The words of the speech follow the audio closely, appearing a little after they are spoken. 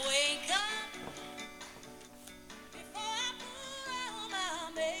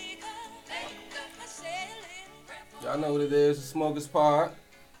Y'all know what it is. The Smokers Pod.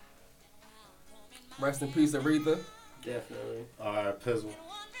 Rest in peace, Aretha. Definitely. Alright, Pizzle.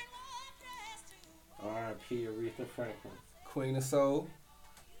 R.I.P. Aretha Franklin. Queen of Soul.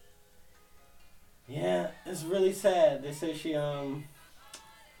 Yeah, it's really sad. They say she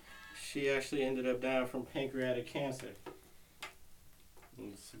actually ended up dying from pancreatic cancer.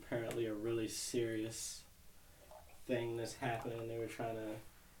 And it's apparently a really serious thing that's happening. They were trying to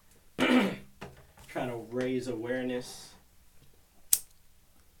raise awareness.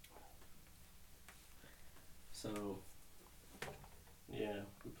 So, yeah,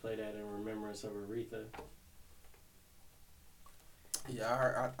 we play that in remembrance of Aretha.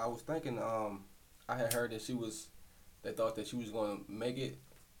 Yeah, I was thinking, I had heard that they thought that she was going to make it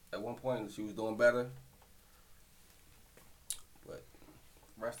at one point, and she was doing better. But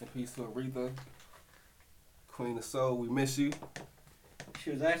rest in peace to Aretha, Queen of Soul. We miss you.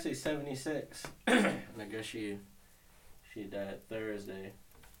 She was actually 76. And I guess she died Thursday.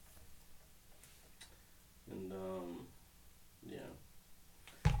 And,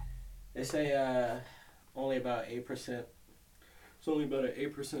 yeah. They say only about 8%. It's only about an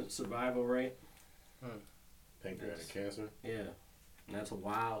 8% survival rate. Pancreatic cancer. Yeah. And that's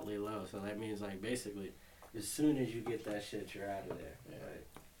wildly low. So that means, like, basically, as soon as you get that shit, you're out of there. Yeah. Like,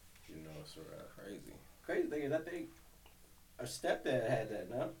 You know it's Crazy. crazy thing is, I think her stepdad had that,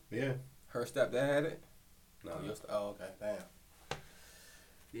 no? Yeah. Her stepdad had it? No. Oh, okay. Damn.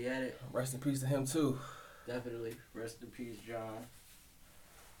 He had it. Rest in peace to him, too. Definitely. Rest in peace, John.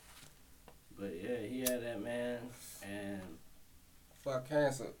 But yeah, he had that, man. And Fuck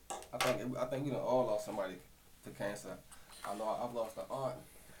cancer. I think we done all lost somebody to cancer. I know I've lost an aunt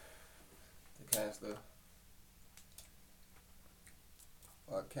to cancer.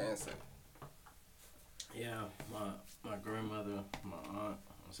 Fuck cancer. yeah, my grandmother, my aunt,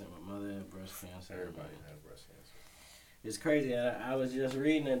 my mother had breast cancer. Everybody had breast cancer. It's crazy. I was just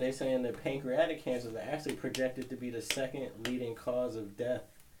reading it. They saying that pancreatic cancer is actually projected to be the second leading cause of death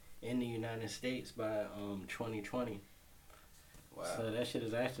in the United States by 2020. Wow. So that shit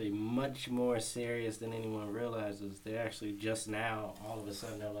is actually much more serious than anyone realizes. They're actually just now, all of a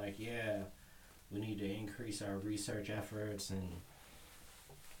sudden, they're like, yeah, we need to increase our research efforts and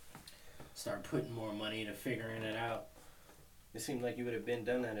start putting more money into figuring it out. It seemed like you would have been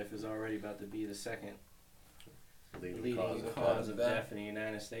done that if it was already about to be the second leading cause of death in the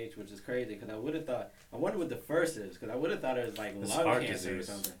United States, which is crazy because I would have thought, I wonder what the first is, because I would have thought it was like lung cancer or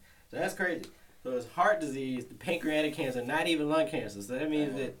something. So that's crazy. So it's heart disease, the pancreatic cancer, not even lung cancer. So that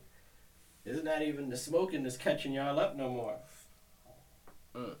means that it's not even the smoking that's catching y'all up no more.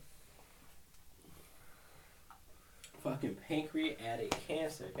 Fucking pancreatic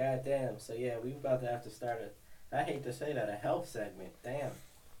cancer, goddamn. So yeah, we about to have to start I hate to say that, a health segment, damn,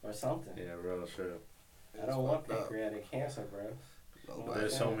 or something. Yeah, real shit. I don't want pancreatic cancer, bro. No,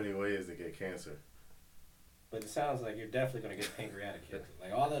 There's so many ways to get cancer. But it sounds like you're definitely gonna get pancreatic cancer.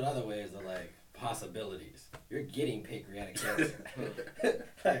 Like all that other ways are like possibilities. You're getting pancreatic cancer.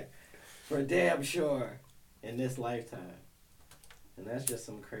 Like, for damn sure in this lifetime. And that's just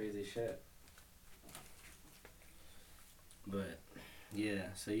some crazy shit. But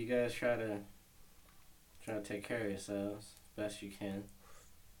yeah, so you guys try to take care of yourselves as best you can.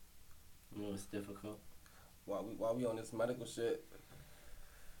 I know it's difficult. While we on this medical shit,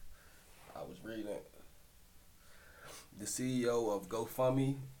 I was reading the CEO of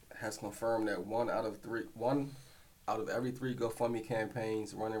GoFundMe has confirmed that one out of every three GoFundMe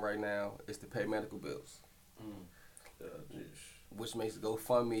campaigns running right now is to pay medical bills, which makes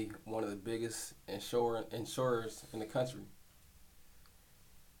GoFundMe one of the biggest insurers in the country.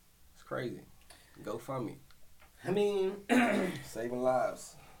 It's crazy. GoFundMe. I mean, saving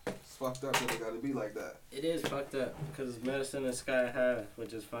lives. It's fucked up that it gotta be like that. it is fucked up because medicine is sky high,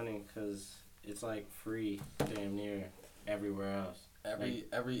 which is funny because it's like free damn near everywhere else.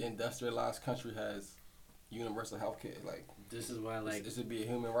 Every industrialized country has universal health care. Like, this is why, like, this would be a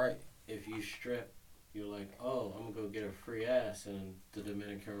human right. If you strip, you're like, oh, I'm gonna go get a free ass in the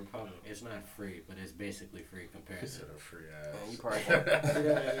Dominican Republic. It's not free, but it's basically free compared to a free ass.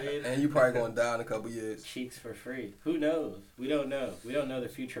 And you probably gonna die in a couple years. Cheeks for free. Who knows? We don't know. We don't know the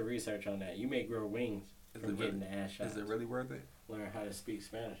future research on that. You may grow wings from getting the ass shots. Is it really worth it? Learn how to speak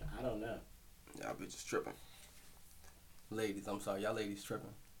Spanish. I don't know. Y'all bitches tripping. Ladies, I'm sorry, y'all ladies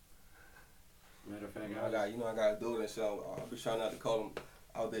tripping. Matter of fact, I gotta do it and shit. I'll be trying not to call them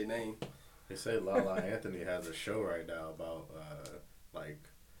out their name. They say Lala Anthony has a show right now about like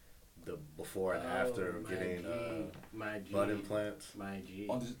the before and after of getting butt implants. My G.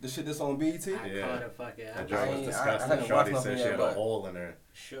 Oh, the shit that's on BET? I caught a fucking. That joint was disgusting. Shorty said she had a hole in her.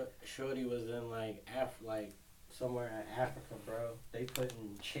 Shorty was in like somewhere in Africa, bro. They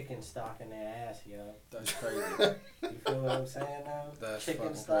putting chicken stock in their ass, yo. That's crazy. You feel what I'm saying now? That's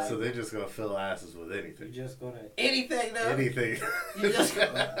chicken stock. So they're just gonna fill asses with anything. You're just gonna anything though. Anything. You just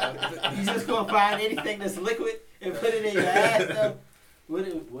gonna find anything that's liquid and put it in your ass though. What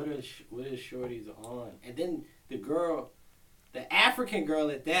is Shorty's on? And then the girl, the African girl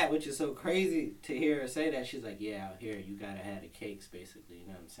at that, which is so crazy to hear her say that. She's like, yeah, out here you gotta have the cakes, basically. You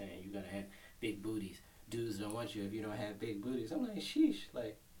know what I'm saying? You gotta have big booties. Dudes don't want you if you don't have big booties. I'm like, sheesh,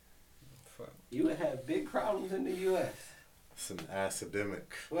 like, fuck. You would have big problems in the U.S. It's an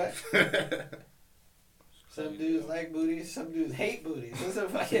academic. What? Some dudes like booties, some dudes hate booties. It's a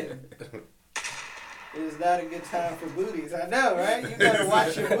fucking... It's not a good time for booties. I know, right? You gotta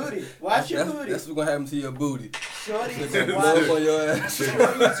watch your booty. Watch your booty. That's what's gonna happen to your booty. Shorties watch on your ass.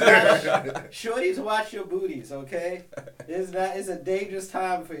 Shorties watch your booties, okay? It's a dangerous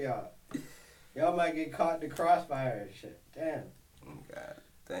time for y'all. Y'all might get caught in the crossfire and shit. Damn. God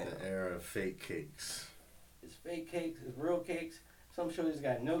damn. The era of fake cakes. It's fake cakes. It's real cakes. Some shorties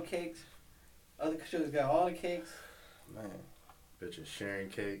got no cakes. Other shorties got all the cakes. Man. Bitches sharing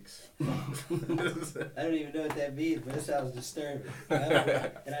cakes. I don't even know what that means, but it sounds disturbing.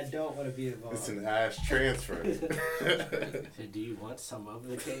 And I don't want to be involved. It's an ass transfer. So do you want some of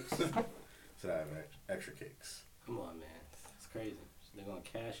the cakes? So I have extra cakes. Come on, man. It's crazy. They're going to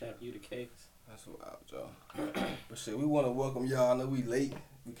cash out you the cakes? That's wild, y'all. But shit, we want to welcome y'all. I know we late.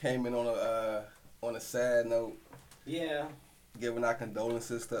 We came in on a sad note. Yeah. Giving our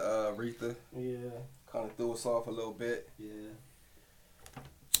condolences to Aretha. Yeah. Kind of threw us off a little bit. Yeah.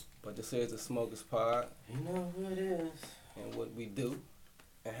 But this is the Smokers Pod. You know who it is. And what we do.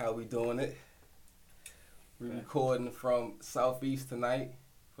 And how we doing it. We recording from Southeast tonight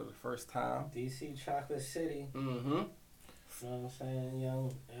for the first time. DC Chocolate City. Mm-hmm. You know what I'm saying?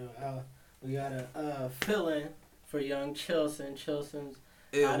 Young, we got a fill-in for young Chilson. Chilson's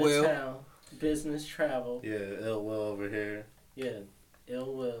out of town. Business travel. Yeah, Ill Will over here. Yeah,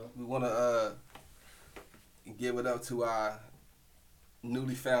 Ill Will. We want to give it up to our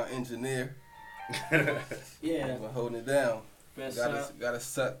newly found engineer. Yeah. We're holding it down. Best sound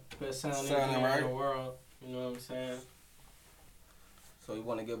engineer right in the world. You know what I'm saying? So we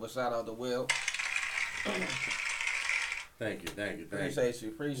want to give a shout out to Will. Thank you.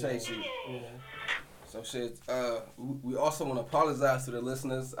 Appreciate you. Yeah. So shit, we also want to apologize to the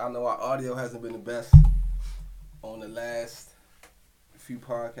listeners. I know our audio hasn't been the best on the last few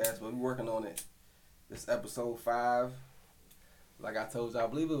podcasts, but we're working on it. This episode 5. Like I told you, I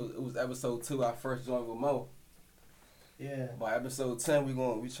believe it was episode 2. I first joined with Mo. Yeah. By episode 10, we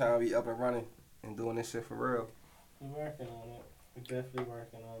trying to be up and running and doing this shit for real. We're working on it. We're definitely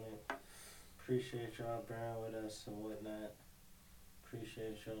working on it. Appreciate y'all bearing with us and whatnot.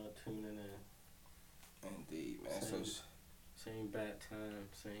 Appreciate y'all tuning in. Indeed, man. Same bad time,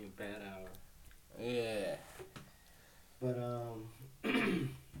 same bad hour. Yeah. But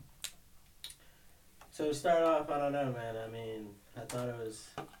so to start off, I don't know, man. I mean, I thought it was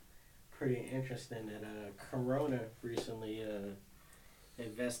pretty interesting that Corona recently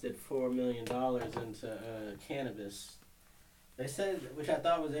invested $4 million into cannabis. They said, which I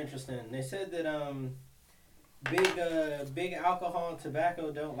thought was interesting. They said that big alcohol and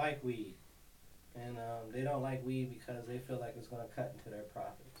tobacco don't like weed, and they don't like weed because they feel like it's going to cut into their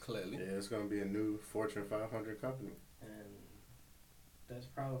profits. Clearly. Yeah, it's going to be a new Fortune 500 company. And that's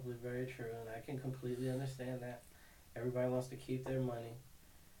probably very true, and I can completely understand that. Everybody wants to keep their money.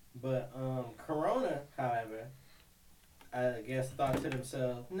 But Corona, however, I guess thought to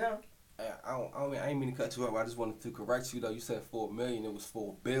themselves, no. I ain't mean to cut you off. I just wanted to correct you though. You said 4 million. It was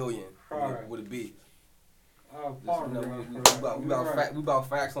 4 billion. Right. Would it be? We about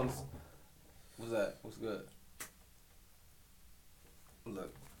facts on this. What's that? What's good?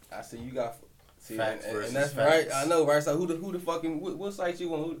 Look, I see you got. See, facts and versus that's facts. right. I know, right? So who the fucking what site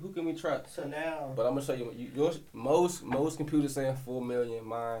you on? Who can we trust? So now. But I'm gonna show you. Yours most computers saying 4 million.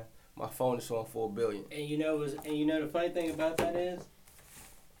 My phone is showing 4 billion. And you know the funny thing about that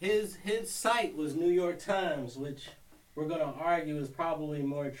is, his site was New York Times, which we're gonna argue is probably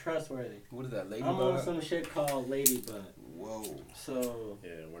more trustworthy. What is that, Ladybug? I'm on some shit called Ladybug. Whoa. So.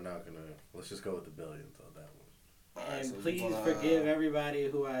 Yeah, we're not gonna. Let's just go with the billions on that one. Right, and so please forgive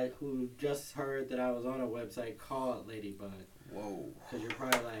everybody who just heard that I was on a website called Ladybug. Whoa. Because you're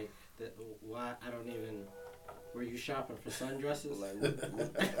probably like, why? I don't even. Were you shopping for sundresses?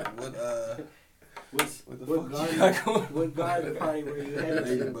 What garden party were you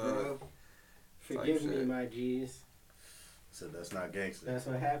headed to, bro? Forgive me, my G's. So that's not gangster. That's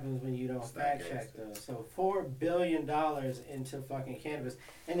what happens when you don't fact check, though. So $4 billion into fucking cannabis,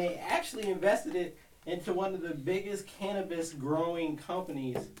 and they actually invested it into one of the biggest cannabis growing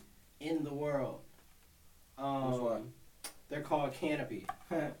companies in the world. They're called Canopy.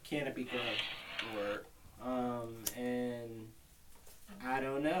 Canopy Growth. And I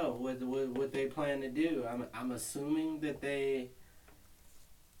don't know what they plan to do. I'm assuming that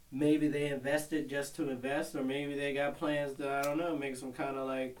maybe they invested just to invest, or maybe they got plans to, I don't know, make some kind of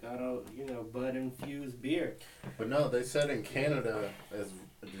like, bud infused beer. But no, they said in Canada has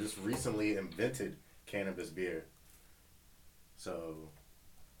just recently invented cannabis beer. So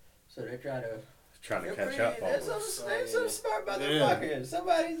they're trying to catch up. There's some smart motherfuckers. Yeah.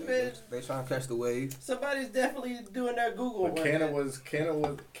 Somebody's been. They trying to catch the wave. Somebody's definitely doing their Google. But Canada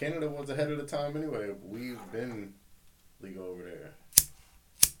was ahead of the time anyway. We've been legal over there.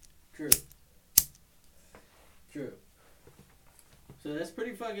 True. So that's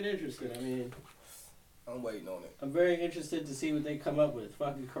pretty fucking interesting. I mean, I'm waiting on it. I'm very interested to see what they come up with.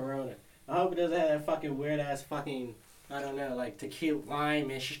 Fucking Corona. I hope it doesn't have that fucking weird ass fucking, I don't know, like tequila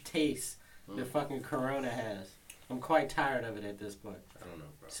lime-ish taste that fucking Corona has. I'm quite tired of it at this point. I don't know,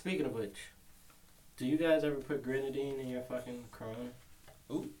 bro. Speaking of which, do you guys ever put grenadine in your fucking Corona?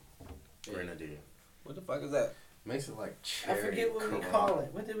 Ooh. Grenadine. What the fuck is that? Makes it like cherry. I forget what Corona. we call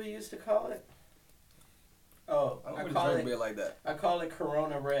it. What did we used to call it? Oh, I call it beer like that. I call it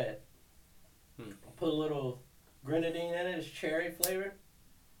Corona Red. Put a little grenadine in it. It's cherry flavor.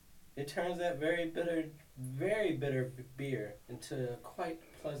 It turns that very bitter beer into quite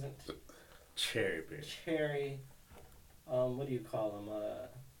pleasant cherry beer. Cherry. What do you call them?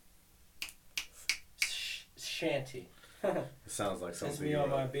 Shanty. It sounds like something. It's me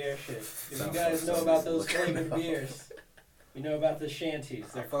on my beer shit. If you guys know about those flavored beers, you know about the shanties.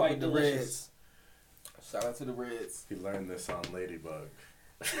 They're quite delicious. Reds. Shout out to the Reds. He learned this on Ladybug.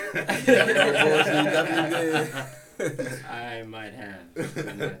 I might have.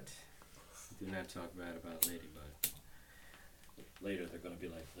 Do not talk bad about Ladybug. Later they're gonna be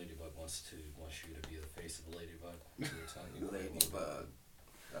like, Ladybug wants you to be the face of Ladybug. Ladybug.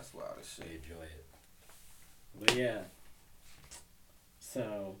 That's wild as shit. Enjoy it. But yeah.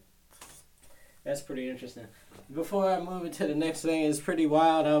 So that's pretty interesting. Before I move into the next thing, it's pretty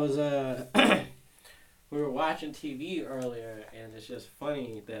wild. I was we were watching TV earlier, and it's just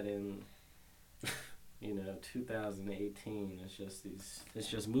funny that in 2018, it's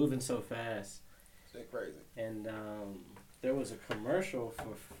just moving so fast. It's crazy. And there was a commercial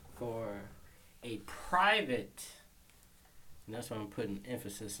for a private, and that's why I'm putting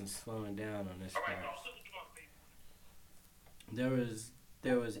emphasis and slowing down on this part.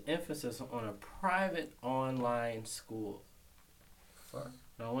 There was emphasis on a private online school. Fuck.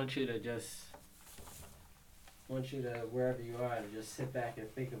 And I want you to wherever you are, to just sit back and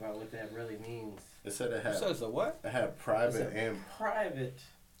think about what that really means. It said it had. So it's a what? It had private and private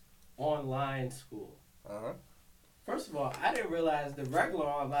online school. First of all, I didn't realize the regular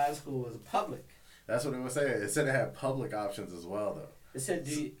online school was public. That's what it was saying. It said it had public options as well, though. It said,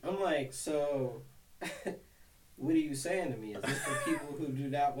 I'm like, so what are you saying to me? Is this for people who do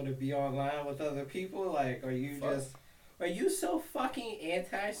not want to be online with other people? Like, are you so fucking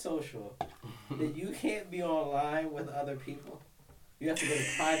antisocial that you can't be online with other people? You have to go to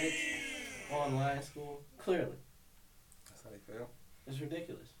private online school? Clearly. That's how they feel. It's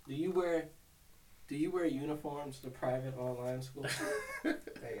ridiculous. Do you wear uniforms to private online school?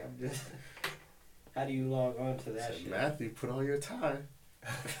 Hey, how do you log on to that shit? Matthew, put on your tie.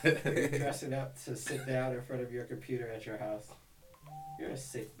 You're dressing up to sit down in front of your computer at your house. You're a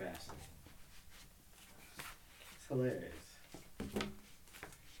sick bastard. It's hilarious.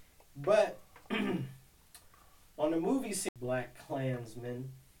 But on the movie scene, Black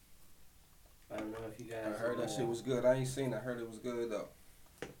Klansman. I don't know if you guys. I heard that shit was good. I ain't seen it. I heard it was good though.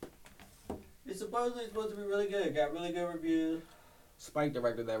 It's supposed to be really good. Got really good reviews. Spike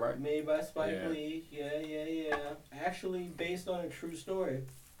directed that, right? Made by Spike Lee. Yeah. Actually based on a true story.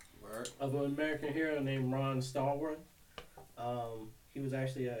 Right. Of an American hero named Ron Stallworth. He was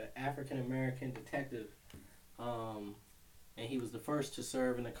actually an African American detective. And he was the first to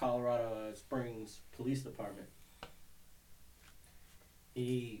serve in the Colorado Springs Police Department.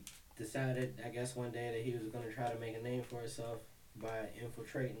 He decided, I guess, one day that he was going to try to make a name for himself by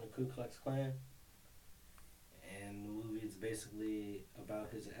infiltrating the Ku Klux Klan. And the movie is basically about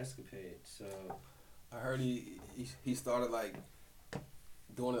his escapade. So I heard he started like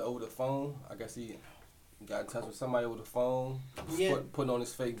doing it over the phone. I guess he got in touch with somebody over the phone, putting on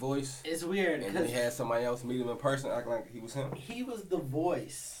his fake voice. It's weird. And then he had somebody else meet him in person, acting like he was him. He was the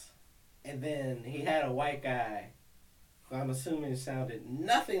voice. And then he had a white guy who I'm assuming sounded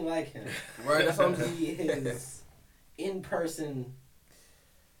nothing like him. Right, that's what I'm saying. His in-person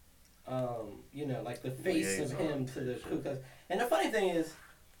you know, like the face of him to the Ku Klux. And the funny thing is,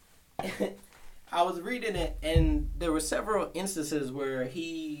 I was reading it, and there were several instances where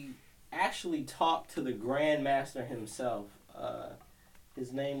he actually talked to the Grand Master himself.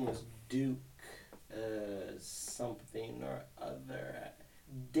 His name was Duke something or other.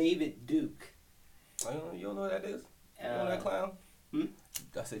 David Duke. You don't know who that is? You know that clown? Hmm?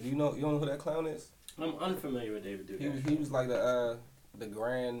 I said, you don't know who that clown is? I'm unfamiliar with David Duke. He was like the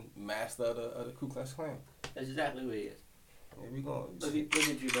Grand Master of the Ku Klux Klan. That's exactly who he is. Yeah, we gonna look at you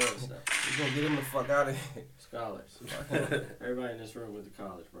doing stuff. We gonna get him the fuck out of here. Scholars. Everybody in this room went to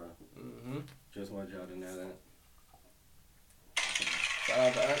college, bro. Mm-hmm. Just want y'all to know that. Shout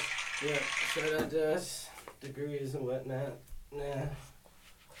out to us. Yeah, shout out to us. Degrees and whatnot. Nah.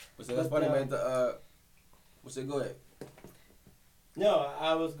 But that's funny, man. What's it? Go ahead. No,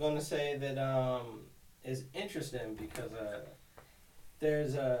 I was gonna say that it's interesting because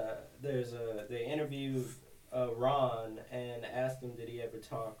they interviewed Ron and asked him did he ever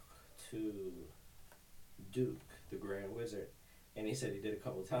talk to Duke, the Grand Wizard, and he said he did a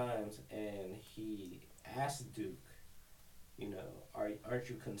couple times, and he asked Duke, you know, aren't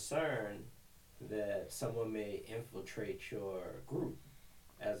you concerned that someone may infiltrate your group,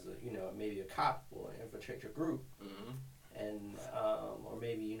 as a, you know, maybe a cop will infiltrate your group, and or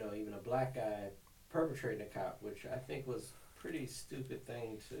maybe, you know, even a black guy perpetrating a cop, which I think was a pretty stupid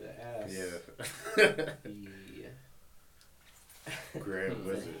thing to ask. Yeah. The Grand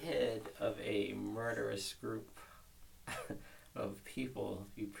Wizard, head of a murderous group of people.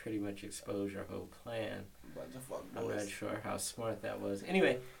 You pretty much expose your whole plan. I'm not sure how smart that was.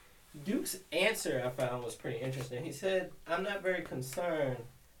 Anyway, Duke's answer I found was pretty interesting. He said, I'm not very concerned,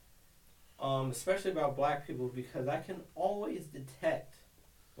 especially about black people, because I can always detect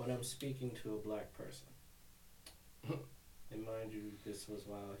when I'm speaking to a black person. And mind you, this was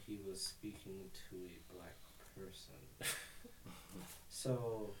while he was speaking to a black person.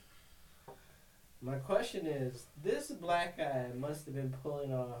 So, my question is, this black guy must have been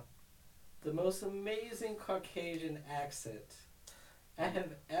pulling off the most amazing Caucasian accent I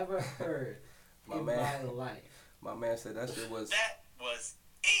have ever heard my life. My man said that shit was... That was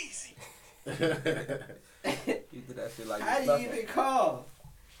easy. You did that shit like... How do you even call?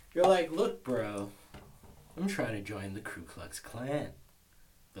 You're like, look, bro, I'm trying to join the Ku Klux Klan.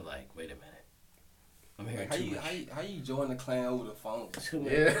 They're like, wait a minute. I'm hearing too much. How you join the Klan over the phone?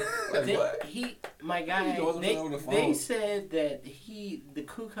 Yeah. Like what? My guy, they said that the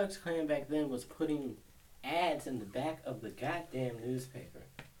Ku Klux Klan back then was putting ads in the back of the goddamn newspaper.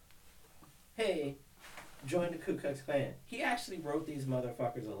 Hey, join the Ku Klux Klan. He actually wrote these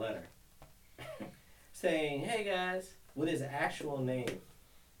motherfuckers a letter saying, hey guys, with his actual name.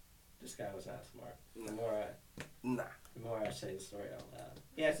 This guy was not smart. The more I say the story out loud.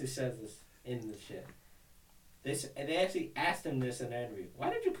 He actually says this in the shit. And they actually asked him this in an interview.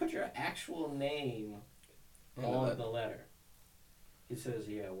 Why did you put your actual name on the letter? He says,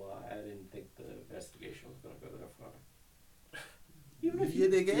 yeah, well, I didn't think the investigation was going to go that far. Even if you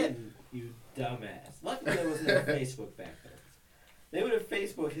didn't, you dumbass. Luckily, there was no Facebook back then. They would have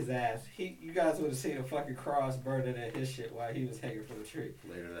Facebooked his ass. You guys would have seen a fucking cross burning at his shit while he was hanging from the tree.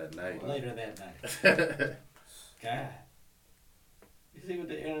 Later that night. God. You see what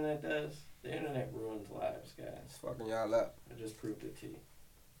the internet does? The internet ruins lives, guys. It's fucking y'all up. I just proved it to you.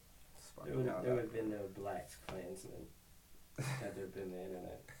 There would have been no black Klansmen had there been the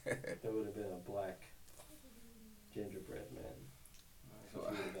internet. There would have been a black gingerbread man. So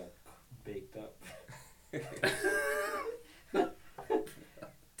he would have got baked up.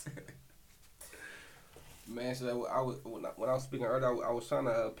 Man, so when I was speaking earlier, I was trying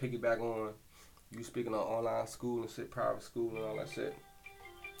to piggyback on you speaking on online school and shit, private school and all that shit.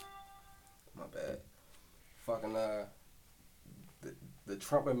 My bad. Fucking the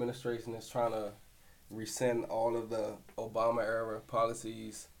Trump administration is trying to rescind all of the Obama era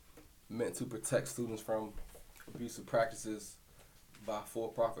policies meant to protect students from abusive practices by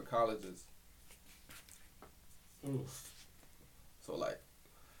for-profit colleges. So like,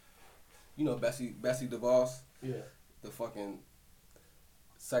 you know Bessie DeVos, yeah, the fucking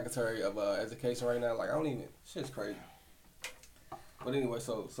Secretary of Education right now. Like I don't even, shit's crazy. But anyway,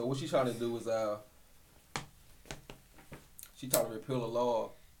 so what she's trying to do is she trying to repeal a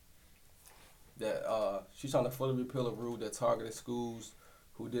law that she's trying to fully repeal a rule that targeted schools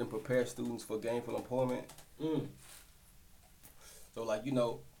who didn't prepare students for gainful employment. So like, you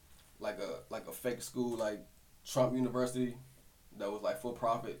know, like a fake school like Trump University that was like for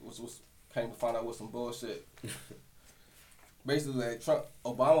profit was came to find out was some bullshit. Basically, like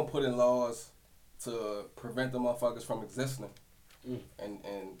Obama put in laws to prevent the motherfuckers from existing,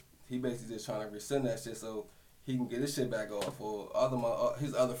 and he basically just trying to rescind that shit so he can get his shit back off. Or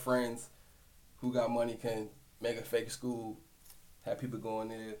his other friends who got money can make a fake school, have people go in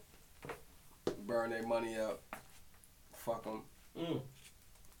there, burn their money up, fuck them.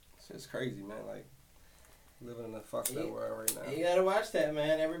 Shit's crazy, man. Like, living in a fucked up world right now. You gotta watch that,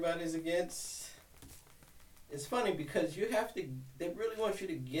 man. Everybody's against. It's funny because they really want you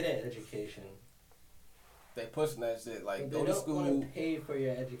to get an education. They pushing that shit, like, but go to school. They don't want to pay for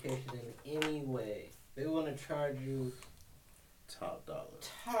your education in any way. They want to charge you top dollar.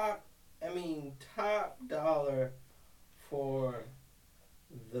 Top dollar for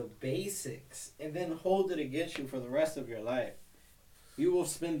the basics, and then hold it against you for the rest of your life. You will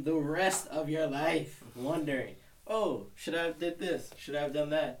spend the rest of your life wondering, oh, should I have did this? Should I have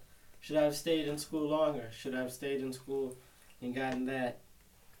done that? Should I have stayed in school longer? Should I have stayed in school and gotten that?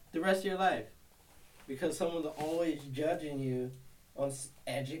 The rest of your life. Because someone's always judging you on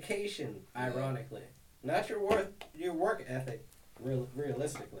education, ironically. Not your work ethic,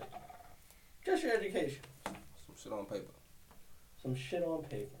 realistically. Just your education. Some shit on paper. Some shit on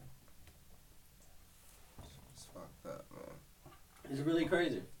paper. It's fucked up, man. It's really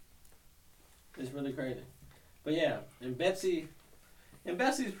crazy. It's really crazy. But yeah, and Betsy's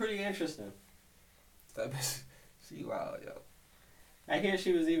pretty interesting. That bitch, she wild, yo. I hear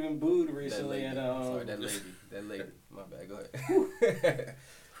she was even booed recently at Sorry, that lady. My bad. Go ahead.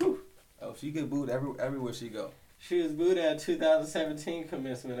 Oh, she get booed everywhere she go. She was booed at 2017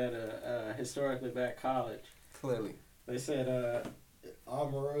 commencement at a historically black college. Clearly. They said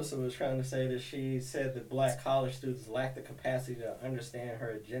Omarosa was trying to say that she said that black college students lack the capacity to understand her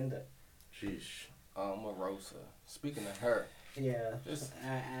agenda. Sheesh. Omarosa. Speaking of her. Yeah.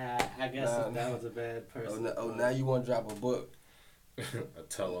 I guess that was a bad person. Now you want to drop a book. A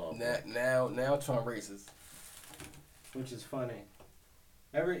tell-all. Now Trump racist. Which is funny.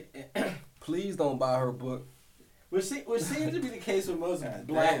 Please don't buy her book. Which seems to be the case with most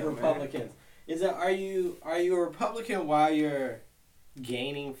black Republicans. Man. Is that are you a Republican while you're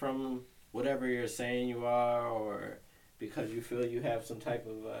gaining from whatever you're saying you are, or because you feel you have some type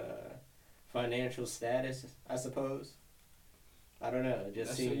of financial status? I suppose. I don't know. It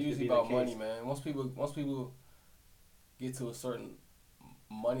just seems usually to be about the case. money, man. Once people get to a certain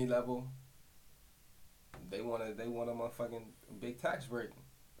money level, they want a motherfucking big tax break.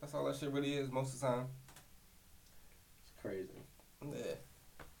 That's all that shit really is most of the time. It's crazy. Yeah.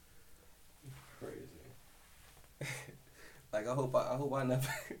 Crazy. Like I hope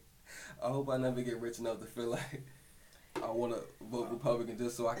I never get rich enough to feel like I want to vote Republican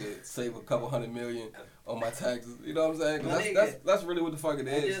just so I could save a couple $100 million on my taxes. You know what I'm saying? 'Cause that's really what the fuck it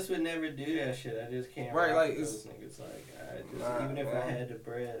is. I just would never do that shit. I just can't. Right, like those niggas. Like even if I had the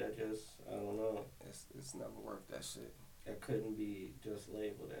bread, I don't know. It's never worth that shit. I couldn't be just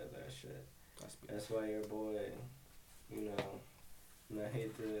labeled as that shit. That's why your boy, you know. And I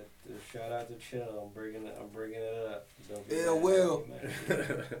hate to shout out to Chill. I'm bringing it up. Don't get Ill will.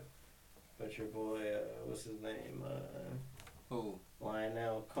 But your boy, what's his name? Who?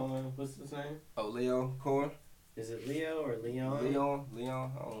 Lionel Cohen. What's his name? Oh, Leo Cohen. Is it Leo or Leon?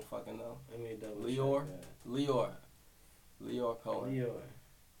 Leon. I don't fucking know. Let me double check. Leor Cohen. Leor.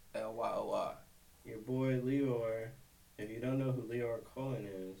 Lyoy. Your boy Leor. If you don't know who Leor Cohen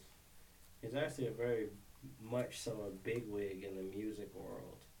is, he's actually a very much so a bigwig in the music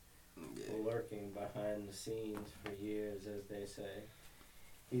world. Yeah. Lurking behind the scenes for years, as they say.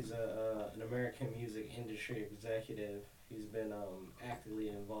 He's an American music industry executive. He's been actively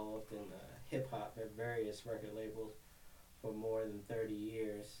involved in hip-hop at various record labels for more than 30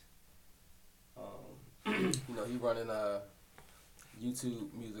 years. You know, he running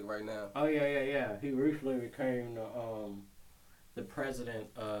YouTube music right now. Oh, yeah. He recently became the president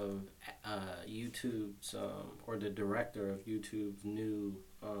of YouTube's, or the director of YouTube's new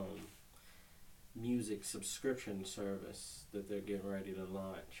music subscription service that they're getting ready to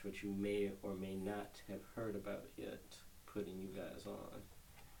launch, which you may or may not have heard about yet, putting you guys on.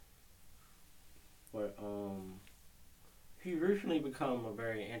 But he recently become a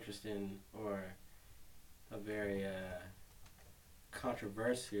very interesting or a very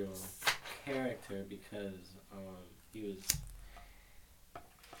controversial character because he was,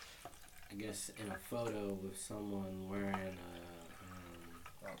 I guess, in a photo with someone wearing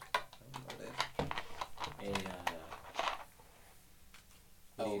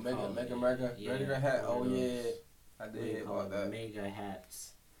Mega America hat. Oh yeah, I did about that. Mega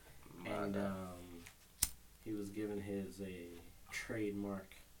hats, and he was given his a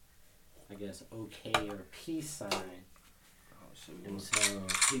trademark, I guess, OK or peace sign. And so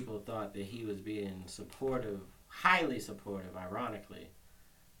people thought that he was being supportive, highly supportive, ironically,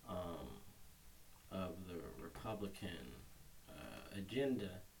 of the Republican agenda,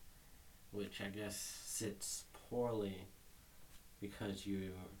 which I guess sits poorly because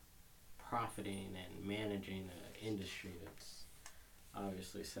you're profiting and managing an industry that's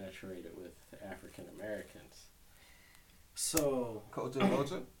obviously saturated with African Americans. So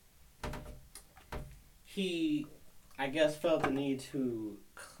culture. He, I guess, felt the need to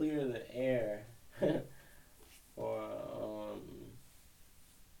clear the air, or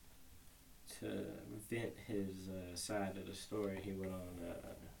to vent his side of the story. He went on the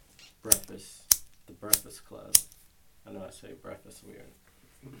Breakfast Club. I know I say breakfast weird.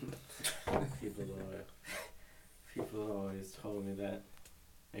 People always told me that.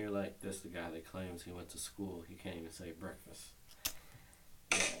 And you're like, this the guy that claims he went to school. He can't even say breakfast.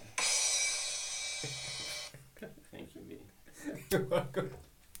 Yeah. Thank you, B. You're welcome.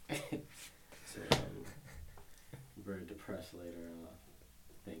 So, very depressed later.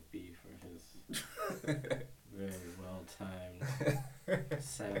 Thank B for his very well-timed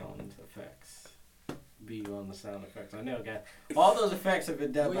sound effects. B on the sound effects. I know, guys. All those effects have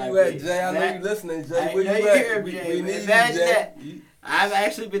been done by Where you B. at, Jay? I know you listening, Jay. Where you at? We need you, Jay. Jay. I've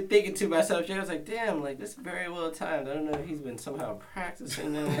actually been thinking to myself, Jay, I was like, damn, like, this is very well timed. I don't know if he's been somehow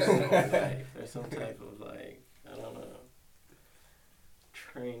practicing this or like, there's some type of, like, I don't know,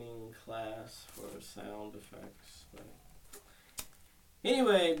 training class for sound effects. But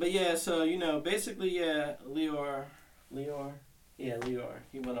anyway, but yeah, so, you know, basically, yeah, Leor.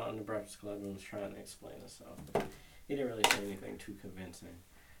 He went on the Breakfast Club and was trying to explain himself. He didn't really say anything too convincing.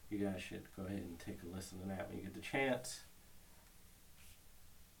 You guys should go ahead and take a listen to that when you get the chance.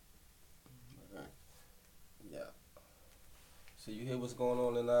 Yeah. So you hear what's going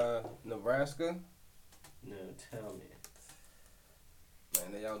on in Nebraska? No, tell me.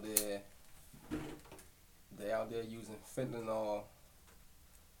 Man, they out there using fentanyl.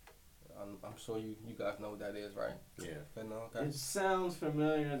 I'm sure you guys know what that is, right? Yeah. Fentanyl. Okay. It sounds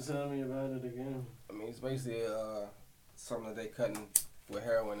familiar. Tell me about it again. I mean, it's basically something that they cutting with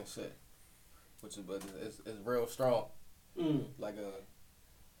heroin and shit, which is, but it's real strong. Like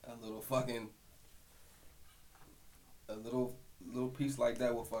a little fucking a little piece like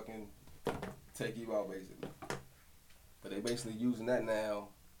that will fucking take you out, basically. But they basically using that now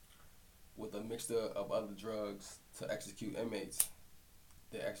with a mixture of other drugs to execute inmates.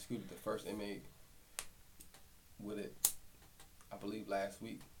 They executed the first inmate with it, I believe, last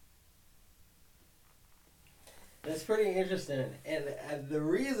week. That's pretty interesting, and the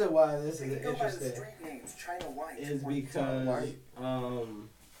reason why this is interesting is because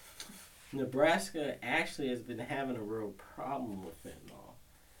Nebraska actually has been having a real problem with fentanyl.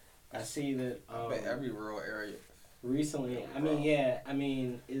 I see that. I bet every rural area. Recently,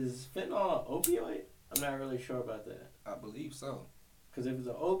 is fentanyl an opioid? I'm not really sure about that. I believe so. Because if it's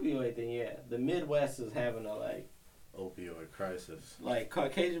an opioid, then yeah, the Midwest is having a opioid crisis. Like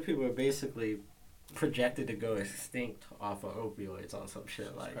Caucasian people are basically projected to go extinct off of opioids on some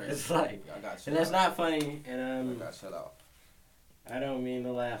shit. Like it's like, I got and that's not funny. And I got shut off. I don't mean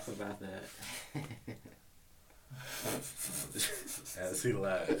to laugh about that. As he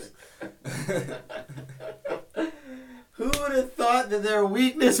laughs. Who would have thought that their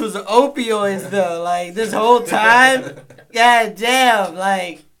weakness was opioids though? Like this whole time, god damn!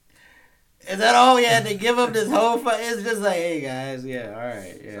 Like, is that all we had to give them this whole? It's just like, hey guys, yeah, all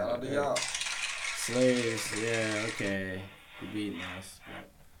right, yeah. Shout out to y'all. Slaves, yeah, okay. You beating us, but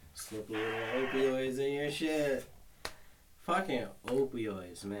slip a little opioids in your shit. Fucking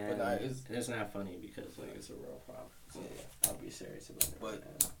opioids, man. But it's not funny because like it's a real problem. So, yeah, I'll be serious about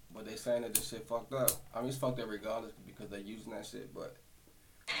it. But they saying that this shit fucked up. I mean, it's fucked up regardless because they using that shit. But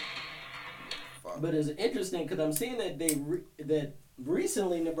But it's interesting because I'm seeing that that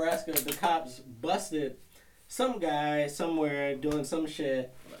recently Nebraska, the cops busted some guy somewhere doing some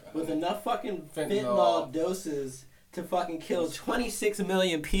shit with enough fucking fentanyl doses to fucking kill 26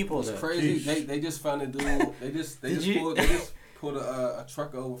 million people. It's crazy. They just found a dude. They just pulled a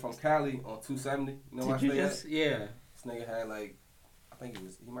truck over from Cali on 270. You know what I say? Yeah. This nigga had like, I think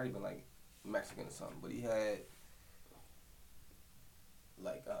he might have been like Mexican or something, but he had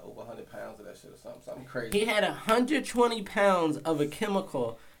like over 100 pounds of that shit or something crazy. He had 120 pounds of a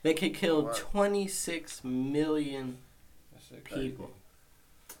chemical that could kill 26 million people.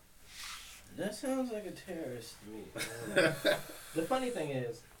 That sounds like a terrorist to me. The funny thing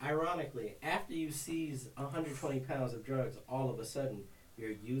is, ironically, after you seize 120 pounds of drugs, all of a sudden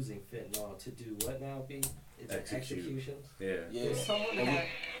you're using fentanyl to do what now, B? It's executions? Yeah.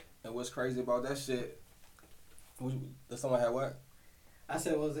 And what's crazy about that shit, someone had what? I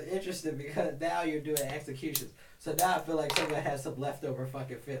said, was it interesting because now you're doing executions. So now I feel like someone has some leftover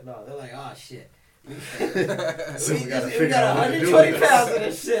fucking fentanyl. They're like, oh shit. we got 120 pounds of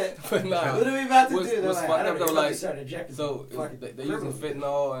this shit. But nah, what are we about to do? They're what's like, fucked I don't up know, though, like, start injecting so they're using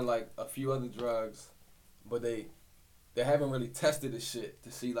fentanyl and like a few other drugs, but they haven't really tested this shit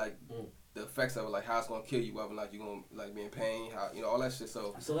to see like the effects of it, like how it's gonna kill you, whether like you're gonna like be in pain, how all that shit.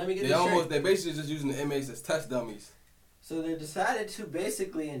 So let me get this straight. They basically just using the inmates as test dummies. So they decided to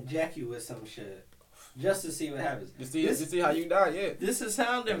basically inject you with some shit. Just to see what happens. To see how you die, yeah. This is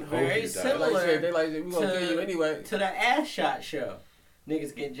sounding very similar. They like, we gonna kill you anyway. To the ass shot show.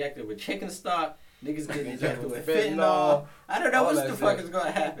 Niggas get injected with chicken stock. Niggas get injected with fentanyl. I don't know what the fuck is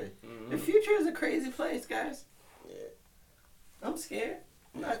gonna happen. The future is a crazy place, guys. Yeah. I'm scared.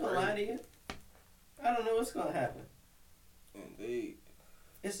 I'm not gonna lie to you. I don't know what's gonna happen. Indeed.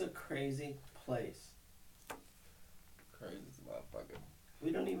 It's a crazy place. Crazy motherfucker.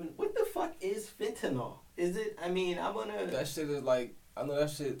 We don't even. What the fuck is fentanyl? Is it? I mean, I'm gonna. That shit is like. I know that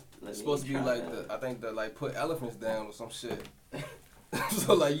shit is supposed to be like I think the like put elephants down or some shit.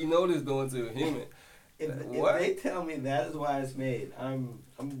 So like this doing to a human. If they tell me that is why it's made, I'm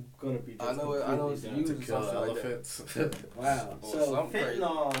gonna be. Just I know it's used to kill elephants. Like wow. So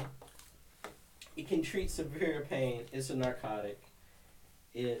fentanyl, it can treat severe pain. It's a narcotic.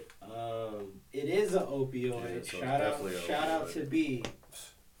 It is an opioid. Yeah, so shout out to B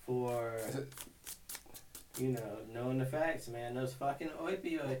for knowing the facts, man. Those fucking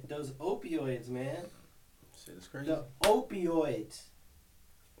opioids, man. Shit is crazy. The opioids.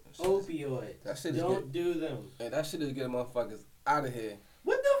 That shit don't do them. Hey, that shit is getting motherfuckers out of here.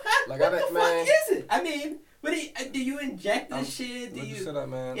 What the heck? Like, what the fuck is it? I mean, do you inject this shit? Do you? Shut up,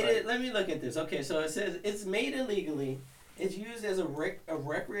 man. Let me look at this. Okay, so it says it's made illegally. It's used as a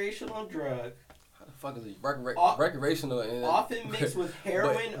recreational drug. How the fuck is it recreational? And often mixed with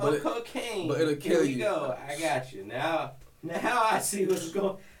heroin or cocaine. But it'll kill you. Here we go. I got you. Now I see what's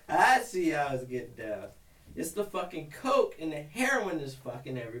going. I see how it's getting down. It's the fucking coke and the heroin is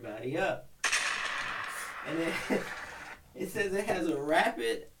fucking everybody up. And then it says it has a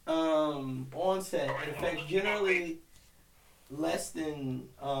rapid onset. It affects generally less than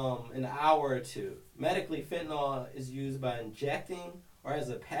an hour or two. Medically, fentanyl is used by injecting or as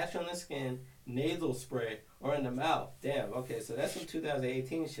a patch on the skin, nasal spray, or in the mouth. Damn, okay, so that's some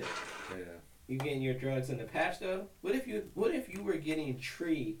 2018 shit. Yeah. You getting your drugs in the patch though? What if you were getting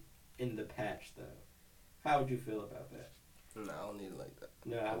tree in the patch though? How would you feel about that? No, I don't need it like that.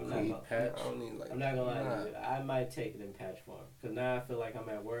 No, I'm not gonna. Patch? I don't need it like that. I'm not gonna lie to you. I might take it in patch form. Cause now I feel like I'm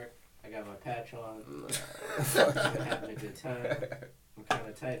at work. I got my patch on. I'm having a good time. I'm kind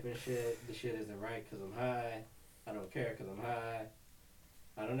of typing shit. The shit isn't right because I'm high. I don't care because I'm high.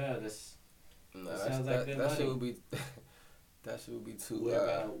 I don't know. This sounds like good money. That shit would be. That shit would be too. What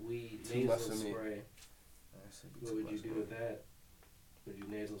about weed nasal spray? What would you much do with that? Would you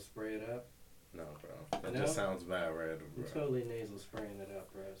nasal spray it up? No, bro. That just sounds mad random, bro. I'm totally nasal spraying it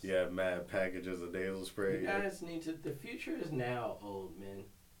up, bro. You have mad packages of nasal spray. You guys need to. The future is now, old men.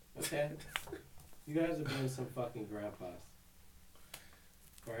 Okay? You guys have been some fucking grandpas.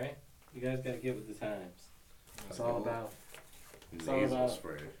 Alright? You guys gotta get with the times. It's all about. Nasal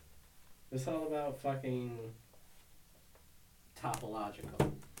spray. It's all about fucking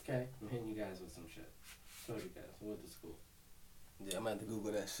topological. Okay? I'm hitting you guys with some shit. Told you guys. I went to school. Yeah, I'm gonna have to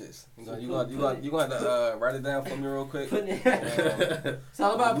Google that shit. You gonna have to write it down for me real quick. It's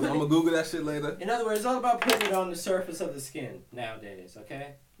all about I'm gonna Google that shit later. In other words, it's all about putting it on the surface of the skin nowadays,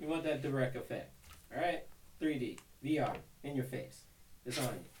 okay? You want that direct effect. Alright? 3D. VR. In your face. It's on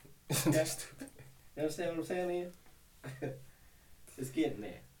you. Okay? You understand what I'm saying to you? It's getting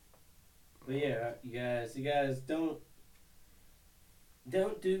there. But yeah, you guys don't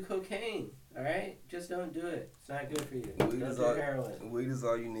do cocaine. Alright? Just don't do it. It's not good for you. Don't do heroin. Weed is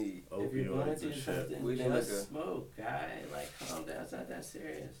all you need. If you're going to do something, just like smoke, guy. Like, calm down. It's not that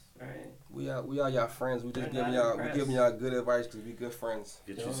serious. Alright? We are y'all friends. We just giving y'all good advice because we good friends.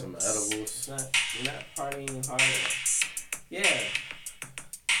 Get you some edibles. You're not partying harder. Yeah.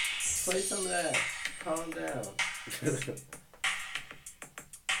 Play some of that. Calm down.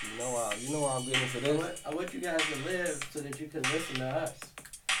 You know why I'm getting into this. I want you guys to live so that you can listen to us.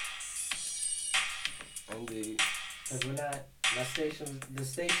 Indeed. Because we're not, the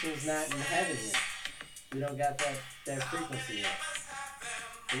station's not in heaven yet. We don't got that frequency yet.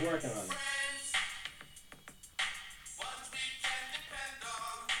 We're working on it.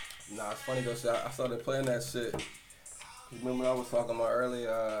 Nah, it's funny though. So I started playing that shit. Remember I was talking about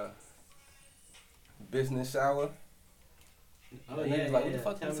earlier, business shower? Oh, and yeah, like, what yeah, the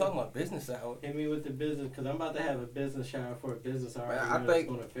fuck tell you me. talking about? Business hour? Hit me with the business, because I'm about to have a business shower for a business hour. Man, I I think think- it's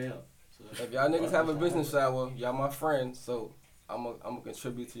going to fail. So, If y'all niggas have a business shower, y'all my friends, so I'm gonna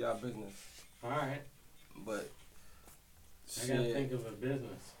contribute to y'all business. alright. But I gotta shit, think of a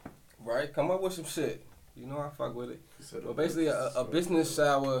business. right? Come up with some shit. You know I fuck with it. He said But basically, a business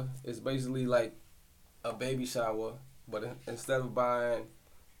shower is basically like a baby shower, but instead of buying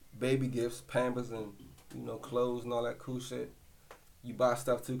baby gifts, Pampers, and clothes and all that cool shit, you buy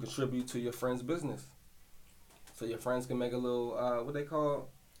stuff to contribute to your friend's business. So your friends can make a little what they call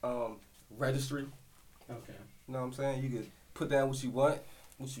registry. Okay. You know what I'm saying? You could put down what you want,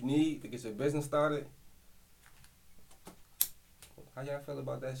 what you need to get your business started. How y'all feel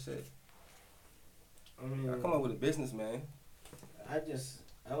about that shit? I mean, Y'all come up with a business, man. I like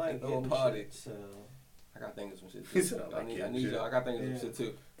Ain't no getting party. shit, so I gotta think of some shit He too. said, I need y'all. I gotta think of some shit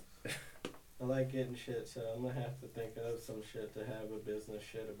too. I like getting shit, so I'm gonna have to think of some shit to have a business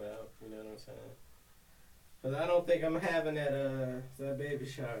shit about. You know what I'm saying? But I don't think I'm having that baby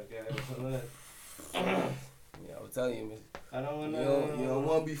shower, guys. Yeah, I was telling you, man. I don't You wanna. don't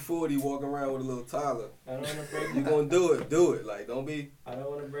want to be 40 walking around with a little toddler. I don't wanna break. You gonna do it. Like, don't be. I don't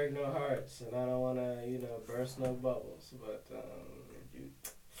wanna break no hearts, and I don't wanna, burst no bubbles. But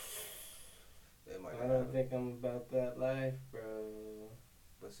That might I not don't happen. think I'm about that life, bro.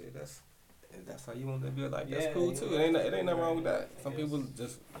 But see, if that's how you want to live your life. That's Yeah, cool you too. know, It ain't nothing wrong with that. I Some guess. people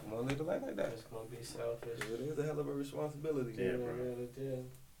just want to live the life like that. It's gonna be selfish. It is a hell of a responsibility. Yeah, bro.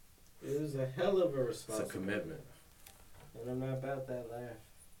 It is a hell of a It's a responsibility. commitment. And I'm not about that life.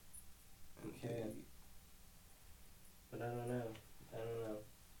 You can't. But I don't know.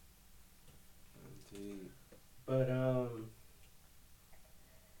 Indeed. But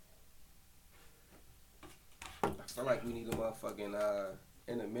I feel like we need a motherfucking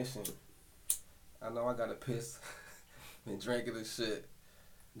intermission. I know I gotta piss. Been drinking this shit.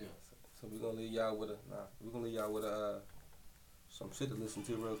 Yeah. So we're gonna leave y'all with some shit to listen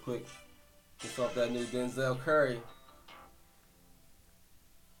to real quick. Just off that new Denzel Curry.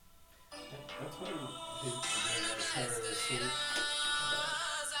 that's what you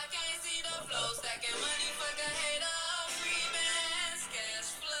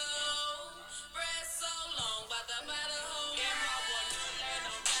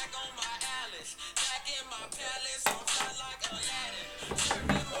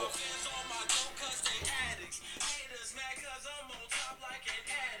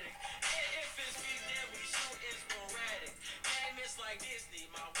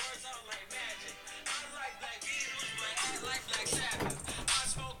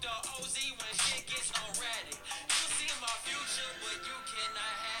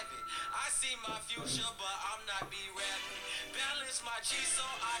future, but I'm not be rapping. Balance my G so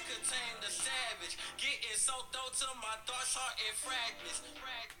I contain the savage. Getting so throw to my thoughts, heart in fragments.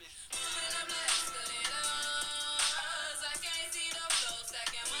 Moving up the escalators, I can't see the flow.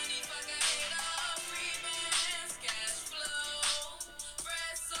 Stacking money, fuck a hater. Free bands, cash flow.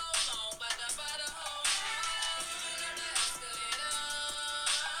 Bread so long, by the whole world. Moving up the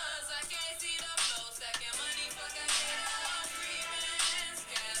escalators, I can't see the flow. Stacking money, fuck a hater. Free bands,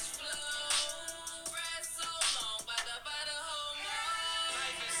 cash flow. Bread so long, by the whole world.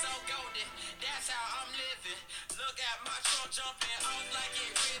 Life is so golden, that's how I'm living. Look at my trunk jumping off like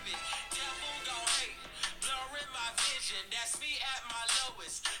it ribbon. Devil gon' hate, blurring my vision. That's me at my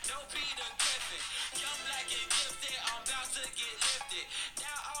lowest. No Peter Griffin, young black and gifted. I'm about to get lifted.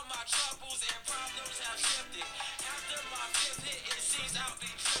 Now all my troubles and problems have shifted. After my fifth hit, it seems I'll be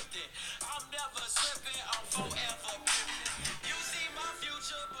drifting. I'm never slipping, I'm forever pimping. You see my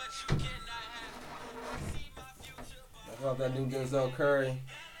future, but you cannot have it. You see my future, but That's off that new Denzel Curry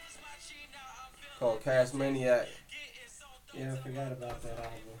called Cash Maniac. Yeah, I forgot about that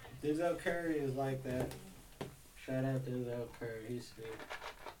album. Denzel Curry is like that. Shout out Denzel Curry, he's still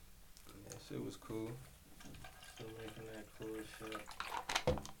That shit was cool. making that cool shit.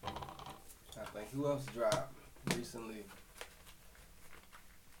 I think who else dropped recently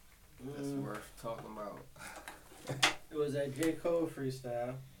that's worth talking about? It was that J. Cole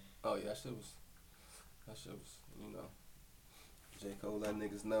freestyle. Oh yeah, that shit was, J. Cole let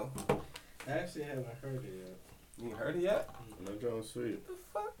niggas know. I actually haven't heard it yet. You ain't heard it yet? No Jones Sweet. What the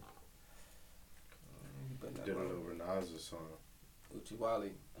fuck? You better Did not it over Nas's song.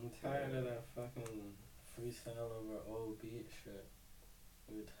 Uchiwali. I'm tired of that fucking freestyle over old beat shit.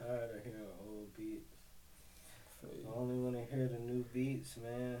 We're tired of hearing old beats. I only want to hear the new beats,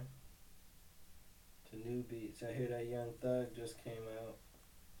 man. The new beats. I hear that Young Thug just came out.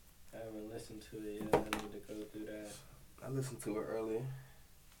 I haven't listened to it yet. I need to go through that. I listened to it earlier.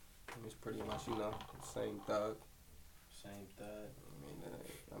 It's pretty much, same Thug. Same thought.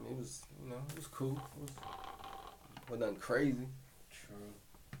 I mean, it was, it was cool. It was nothing crazy. True.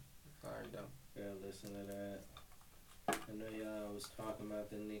 Alright, though. Yeah, listen to that. I know y'all was talking about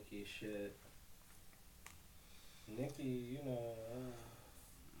the Nicki shit. Nicki, I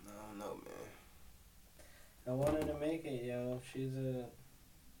don't know, man. I wanted to make it, yo. She's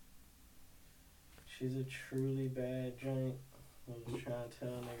a truly bad joint. I was trying to tell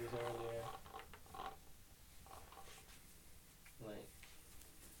niggas earlier. Like,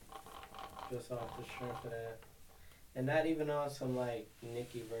 just off the strength of that. And not even on some, like,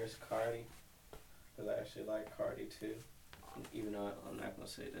 Nicki versus Cardi. Because I actually like Cardi, too. Even though I'm not going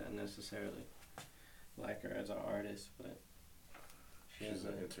to say that I necessarily like her as an artist, but she's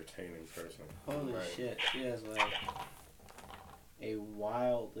an entertaining person. Holy shit. She has, like, a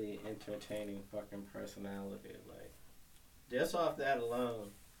wildly entertaining fucking personality. Like, just off that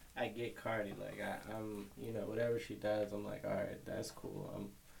alone, I get Cardi. Like, I'm, whatever she does, I'm like, alright, that's cool.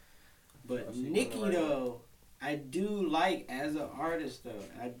 But Nicki, though, I do like as an artist, though.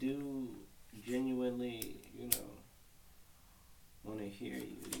 I do genuinely, want to hear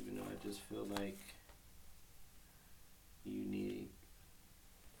you, even though I just feel like you need,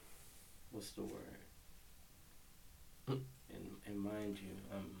 what's the word? And mind you,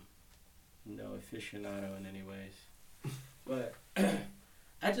 I'm no aficionado in any ways. But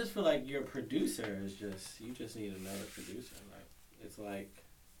I just feel like your producer is you just need another producer. Like, it's like,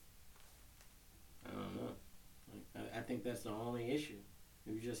 I don't know. Like, I think that's the only issue.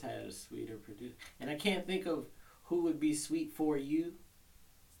 If you just had a sweeter producer. And I can't think of who would be sweet for you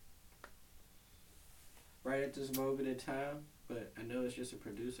right at this moment in time, but I know it's just a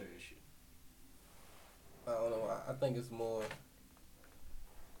producer issue. I don't know. I think it's more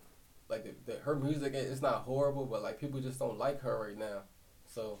like her music. It's not horrible, but like people just don't like her right now.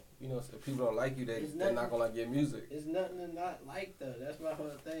 So if people don't like you, they're not gonna like your music. It's nothing to not like though. That's my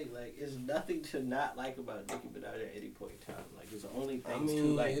whole thing. Like, it's nothing to not like about Nicki Minaj at any point in time. Like, there's only things to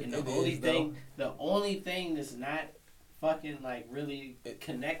like, and the only thing that's not fucking like really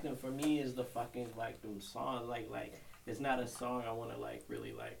connecting for me is the fucking like them songs. Like it's not a song I want to like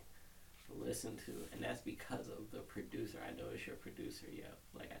really like listen to, and that's because of the producer. I know it's your producer, yeah.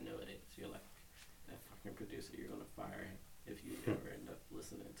 Like, I know it is. You're like that fucking producer. You're gonna fire him if you ever end up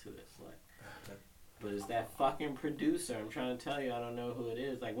listening to this. Like, but it's that fucking producer. I'm trying to tell you, I don't know who it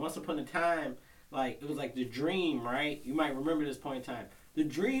is. Like, once upon a time, like, it was like The Dream, right? You might remember this point in time. The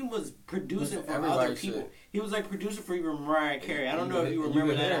Dream was producing for other people. Shit. He was like producer for even Mariah Carey. I don't know if you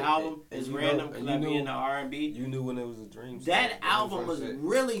remember that album. It's random because I be in the R&B. You knew when it was a Dream. That album was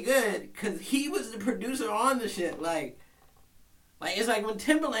really good because he was the producer on the shit. Like it's like when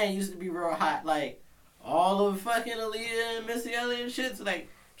Timbaland used to be real hot. Like, all of fucking Aaliyah and Missy Elliott and shit. So, like,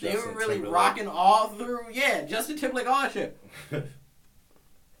 they were really rocking all through. Yeah, Justin Timberlake, all that shit.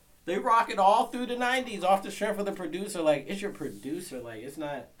 They rock it all through the 90s off the strength of the producer. Like, it's your producer. Like, it's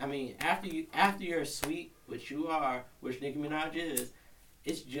not... I mean, after you're sweet, which you are, which Nicki Minaj is,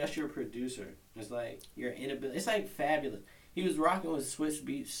 it's just your producer. It's like your inability... It's like Fabulous. He was rocking with Swizz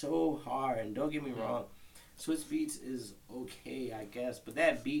Beatz so hard. And don't get me wrong, Swizz Beatz is okay, I guess. But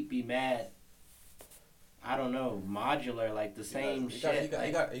that beat be mad... I don't know, modular, like the same shit.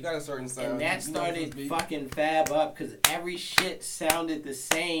 You got a certain sound. And that started fucking Fab up because every shit sounded the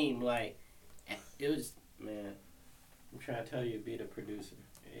same. Like, it was, man, I'm trying to tell you, be the producer.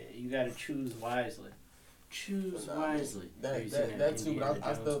 You got to choose wisely. Choose wisely. That too, but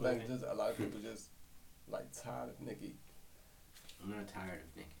I still think just a lot of people just, like, tired of Nicki. I'm not tired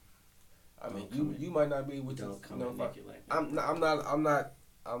of Nicki. I mean, you might not be with don't come at Nicki like that.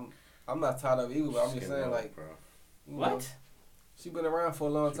 I'm not tired of it either, but I'm just saying, like, what? She been around for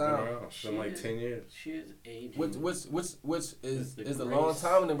a long time. She's been like 10 years. She is aging. Which is a long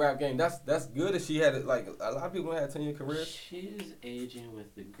time in the rap game. That's good if she had it. Like, a lot of people had 10-year careers. She is aging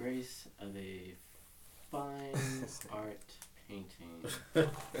with the grace of a fine art painting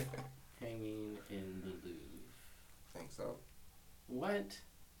hanging in the Louvre. Think so. What?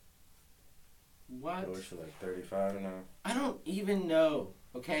 Oh, she's like 35 now. I don't even know.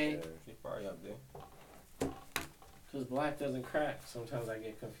 Okay. Yeah, she's probably up there. Because black doesn't crack. Sometimes I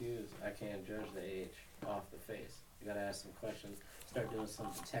get confused. I can't judge the age off the face. You gotta ask some questions. Start doing some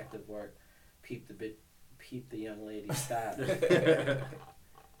detective work. Peep the young lady's style.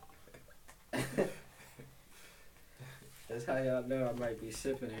 That's how y'all know I might be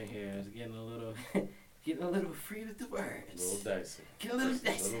sipping in here. It's getting a little free with the words. A little dicey. Get a little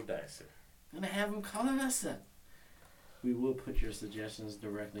dicey. I'm gonna have them calling us up. We will put your suggestions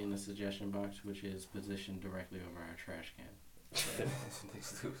directly in the suggestion box, which is positioned directly over our trash can.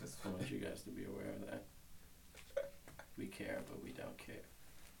 So I want you guys to be aware of that. We care, but we don't care.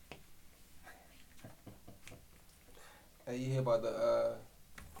 Hey, you hear about the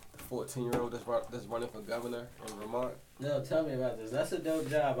 14-year-old that's running for governor in Vermont? No, tell me about this. That's a dope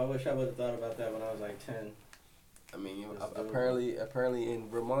job. I wish I would have thought about that when I was like 10. I mean, That's dope. apparently in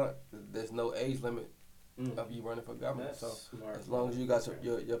Vermont, there's no age limit of you running for governor. That's So smart. as long as you got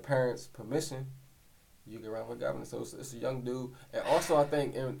your parents' permission, you can run for governor. So it's a young dude. And also, I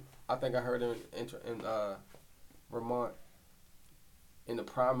think I heard in Vermont in the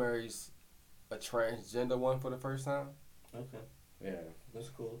primaries, a transgender one for the first time. Okay. Yeah. That's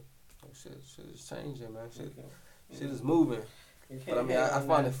cool. Shit is changing, man. Shit Okay. is moving. You can't But I mean, hate I on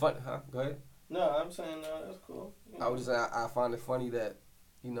find that. it fun. Huh? Go ahead. No, I'm saying no. That's cool. I was just saying, I find it funny that,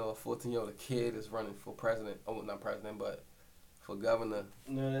 you know, a 14-year-old kid is running for president. Oh, not president, but for governor.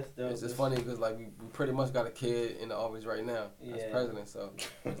 No, that's dope. It's just funny because, like, we pretty much got a kid in the office right now as Yeah. president. So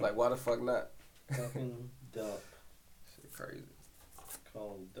it's like, why the fuck not? Fucking dope. Shit crazy.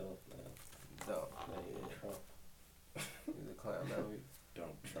 Call him dope, man. Dumb. Yeah, Trump. He's a clown now.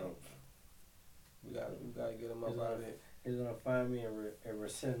 Don't Trump. We gotta get him up out of here. He's gonna find me and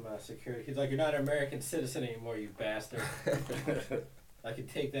rescind my security. He's like, you're not an American citizen anymore, you bastard. I can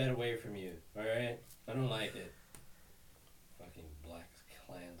take that away from you, alright? I don't like it. Fucking black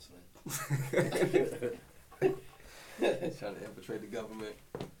Klansman. He's trying to infiltrate the government.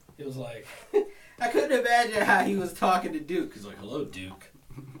 He was like, I couldn't imagine how he was talking to Duke. He's like, hello, Duke.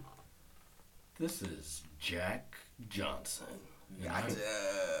 This is Jack Johnson. Gotcha.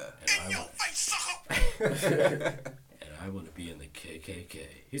 And I want to be in the KKK.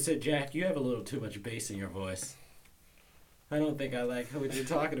 He said, Jack, you have a little too much bass in your voice. I don't think I like what you're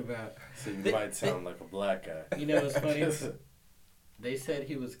talking about. So you might sound like a black guy. You know what's funny? They said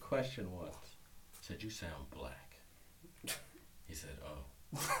he was questioned once. Said, you sound black. He said, oh,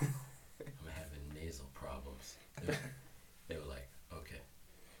 I'm having nasal problems. They were like, okay.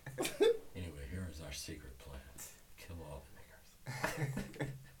 Anyway, here is our secret plan. Kill all the niggers.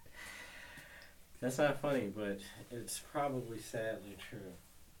 That's not funny, but it's probably sadly true.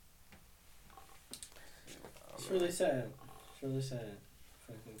 It's really sad. It's really sad.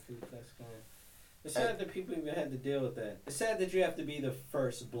 Fucking Ku Klux Klan. It's sad that people even had to deal with that. It's sad that you have to be the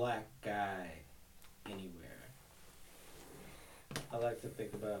first black guy anywhere. I like to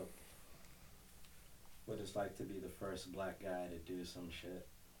think about what it's like to be the first black guy to do some shit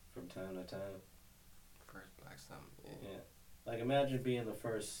from time to time. First black something. Yeah. Like, imagine being the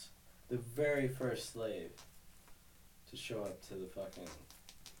very first slave to show up to the fucking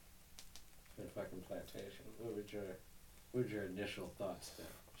plantation. What would your initial thoughts be?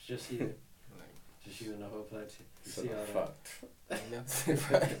 It's just you. Just you and the whole plantation. You So see all that?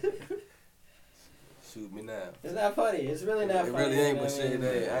 fucked. Shoot me now. It's not funny. It's really not It funny. really ain't, you know but what I shit, mean?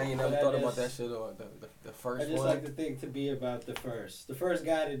 I ain't But never I thought about just- that shit or the first I just one. like to think to be about the first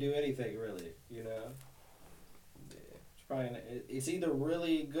guy to do anything really, you know. Yeah. It's probably it's either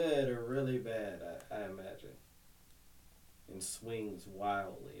really good or really bad. I imagine. And swings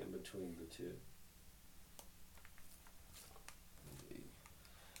wildly in between the two.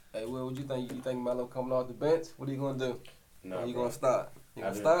 Hey, Will, what you think? You think Melo coming off the bench? What are you gonna do? No, Or you bro. gonna start? You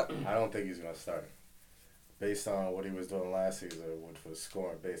gonna I start? I don't think he's gonna start. Based on what he was doing last season, which was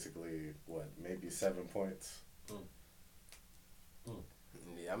scoring basically maybe 7 points.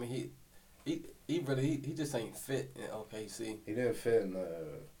 Yeah, I mean he just ain't fit in OKC. He didn't fit in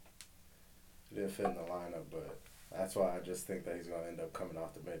the lineup, but that's why I just think that he's gonna end up coming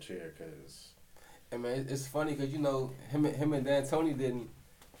off the bench here. Cause And man, it's funny because you know him and D'Antoni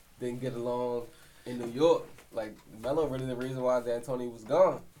didn't get along in New York. Like Melo really the reason why D'Antoni was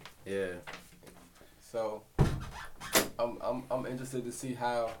gone. yeah, So I'm interested to see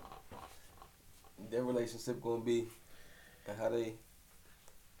how their relationship gonna be and how they,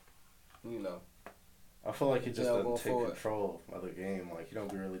 you know. I feel like he just Yeah, doesn't going take forward. control of the game. Like he don't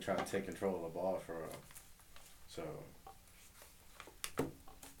be really trying to take control of the ball for real. So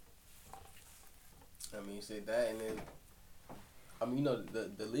I mean, you say that, and then I mean, you know,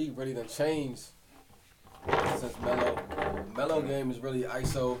 the league really done changed since Melo game is really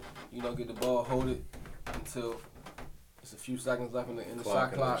ISO. You know, get the ball, hold it until it's a few seconds left in the shot and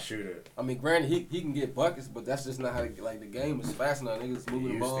then clock. shoot it. I mean, granted, he can get buckets, but that's just not how like the game is fast now. Niggas moving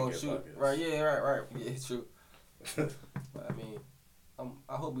the used to ball, get shoot. buckets. Right? Yeah, right. Yeah, it's true. But, I mean,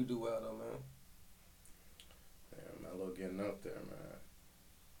 I hope we do well though, man. Yeah, Melo getting up there, man.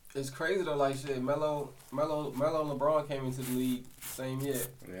 It's crazy though, like shit. Melo and LeBron came into the league same year,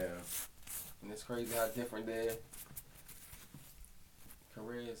 Yeah. and it's crazy how different their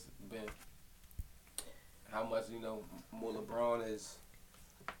careers been. How much more LeBron is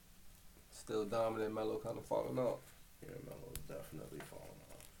still dominant, Melo kind of falling off. Yeah, Melo's definitely falling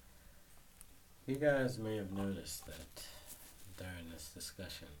off. You guys may have noticed that during this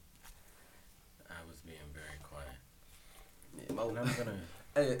discussion, I was being very quiet. Yeah, Mo. And I'm gonna.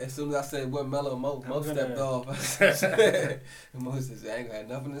 Hey, as soon as I said what Melo, Mo stepped off. Mo says, I ain't gonna have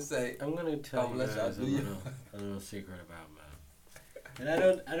nothing to say. I'm gonna tell you let guys y'all do a little secret about Melo.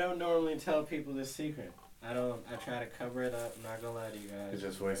 And I don't normally tell people this secret. I try to cover it up. I'm not gonna lie to you guys. It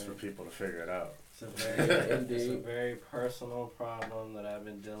just waits for people to figure it out. It's a very personal problem that I've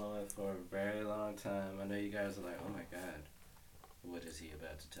been dealing with for a very long time. I know you guys are like, oh my god, what is he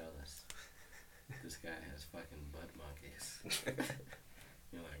about to tell us? This guy has fucking butt monkeys.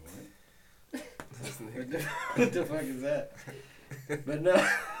 You're like, what? What the fuck is that? But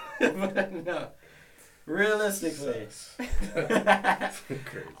no, realistically.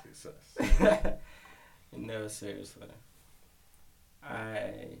 Crazy sus. No, seriously.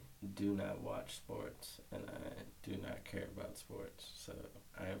 I do not watch sports, and I do not care about sports, so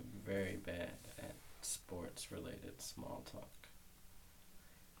I'm very bad at sports-related small talk.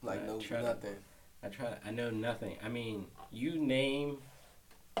 Like nothing. I know nothing. I mean, you name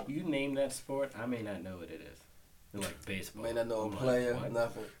that sport, I may not know what it is. Like baseball. May not know a player,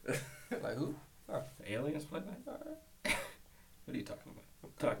 nothing. Like who? Oh. Aliens play that? What are you talking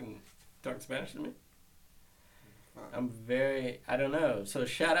about? Talking Spanish to me? I don't know. So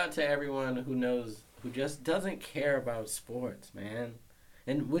shout out to everyone who just doesn't care about sports, man.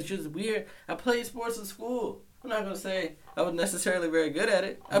 And which is weird. I played sports in school. I'm not going to say I was necessarily very good at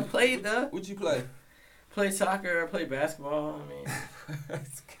it. I played though. What'd you play? Played soccer. I played basketball. I mean.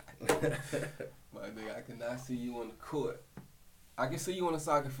 My nigga, I cannot see you on the court. I can see you on the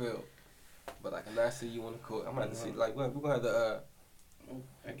soccer field, but I cannot see you on the court. I'm going to have to see, like, we're going to have to,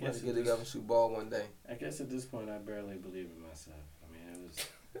 I guess get together and shoot ball one day. I guess at this point I barely believe in myself. I mean,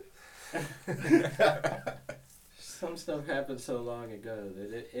 it was some stuff happened so long ago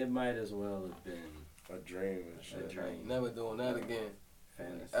that it might as well have been a dream and shit. A dream. Never doing that again.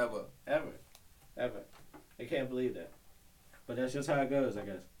 Fantasy. Ever. I can't believe that. But that's just how it goes, I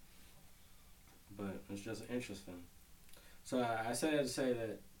guess. But it's just interesting. So I said to say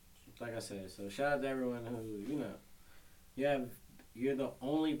that, like I said, so shout out to everyone who, you're the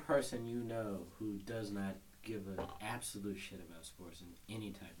only person you know who does not give an absolute shit about sports in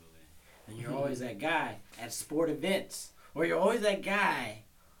any type of way. And you're always that guy at sport events. Or you're always that guy,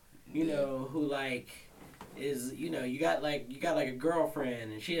 who like is, you got like a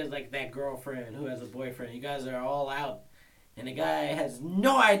girlfriend and she has like that girlfriend who has a boyfriend. You guys are all out. And the guy has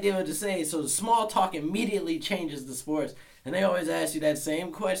no idea what to say, so the small talk immediately changes the sports. And they always ask you that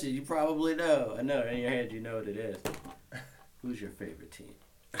same question. You probably know. I know, in your head you know what it is. Who's your favorite team?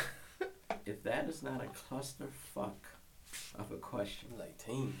 If that is not a clusterfuck of a question. Like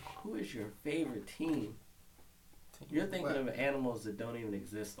team. Who is your favorite team? You're thinking of animals that don't even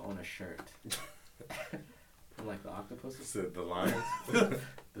exist on a shirt. Like the octopuses? The lions?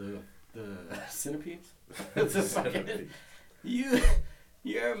 the centipedes?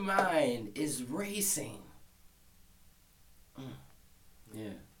 Your mind is racing.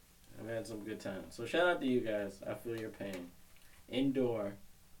 Yeah, I've had some good times. So shout out to you guys. I feel your pain. Indoor,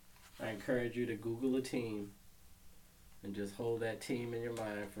 I encourage you to Google a team and just hold that team in your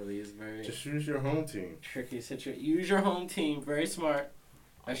mind for these very... Just use your home team. Tricky situations. Use your home team. Very smart.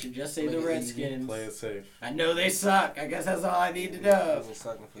 I should just say the Redskins. Play it safe. I know they suck. I guess that's all I need to know. They've been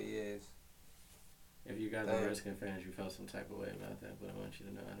sucking for years. If you guys are Redskin fans, you felt some type of way about that, but I want you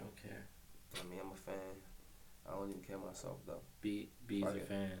to know I don't care. I mean, I'm a fan. I don't even care myself, though. B's a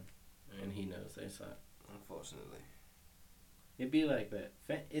fan, and he knows they suck. Unfortunately. It be like that.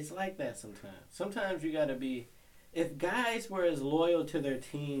 It's like that sometimes. Sometimes you gotta be... If guys were as loyal to their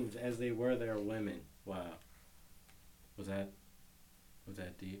teams as they were their women, wow. Was that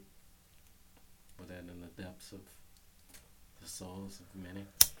deep? Was that in the depths of the souls of many?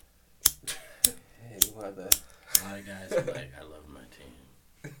 Hey, you want that? A lot of guys are like, I love my team.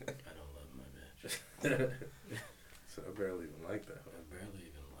 I don't love my bitch. So I barely even like that. I barely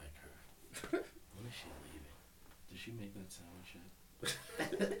even like her. When is she leaving? Did she make that sandwich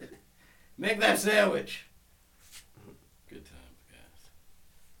yet? Make that sandwich! Good times, guys.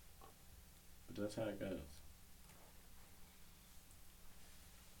 But that's how it goes.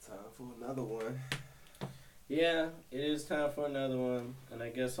 Time for another one. Yeah, it is time for another one. And I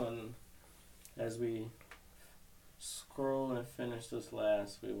guess as we scroll and finish this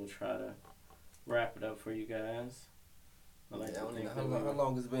last, we will try to wrap it up for you guys. I don't know how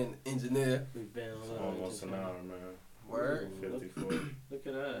long it's been engineer. We've been almost an hour, man. Word. 54. Look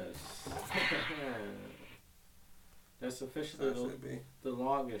at us. That's officially the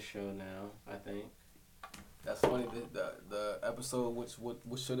longest show now, I think. That's funny. The episode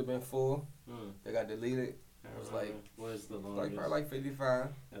which should have been full, they got deleted. It was like was the longest? Like probably like 55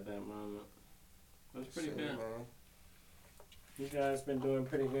 at that moment. It was pretty good. Man. You guys been doing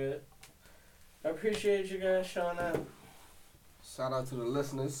pretty good. I appreciate you guys showing up. Shout out to the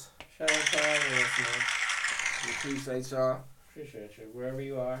listeners. Shout out to all the listeners. We appreciate y'all. Appreciate you wherever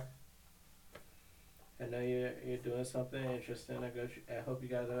you are. I know you're doing something interesting. I hope you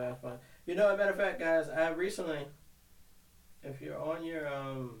guys have had fun. You know, as a matter of fact, guys, I recently, if you're on your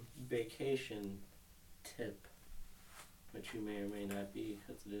vacation tip, which you may or may not be,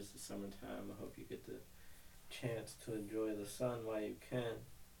 because it is the summertime, I hope you get the chance to enjoy the sun while you can.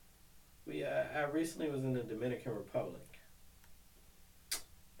 I recently was in the Dominican Republic,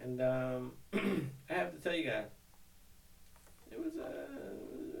 and I have to tell you guys, it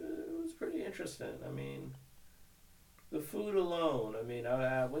was pretty interesting. I mean, the food alone. I mean,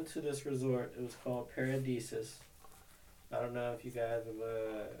 I went to this resort. It was called Paradisus. I don't know if you guys have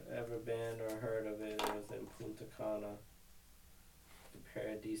ever been or heard of it. It was in Punta Cana, the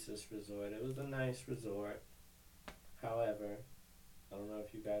Paradisus Resort. It was a nice resort. However, I don't know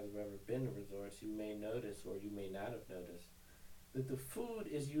if you guys have ever been to resorts. You may notice, or you may not have noticed, that the food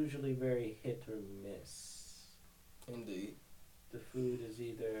is usually very hit or miss. Indeed. The food is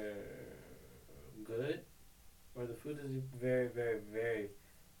either good, or the food is very, very, very,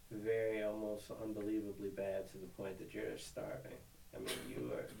 very almost unbelievably bad to the point that you're starving. I mean,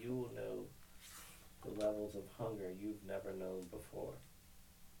 you will know the levels of hunger you've never known before.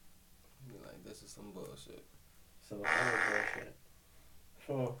 You're like, this is some bullshit. So unfortunate.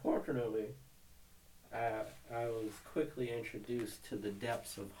 So unfortunately, I was quickly introduced to the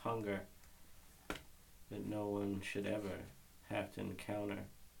depths of hunger that no one should ever have to encounter.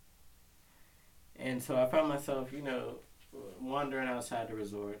 And so I found myself, wandering outside the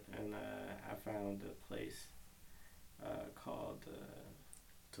resort, and I found a place called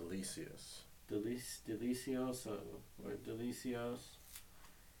Delicious. Delicioso, or Delicios.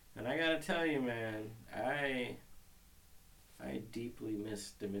 And I gotta tell you, man, I deeply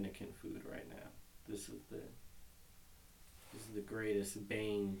miss Dominican food right now. This is the greatest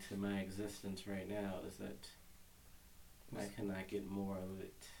bane to my existence right now, is that I cannot get more of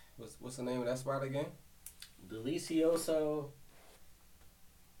it. What's the name of that spot again? Delicioso,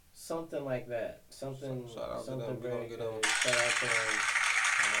 something like that. Something very good. Shout out to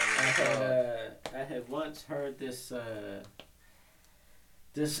them. I had once heard this I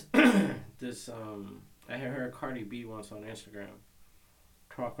had heard Cardi B once on Instagram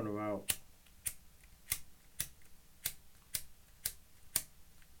talking about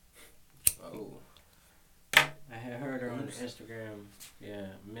I had heard her on Instagram,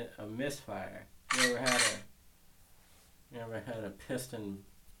 a misfire. You ever had a piston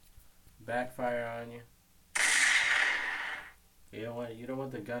backfire on you? You don't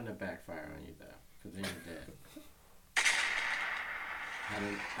want the gun to backfire on you though, because then you're dead.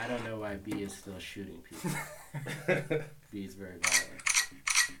 I don't know why B is still shooting people. B is very violent.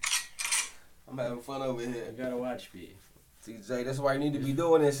 I'm having fun over here. You gotta watch B. See, Jay, that's why you need to be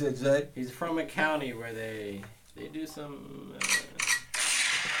doing this shit, Jay. He's from a county where they do some.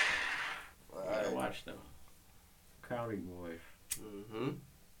 Gotta watch them. County boys. Mm-hmm.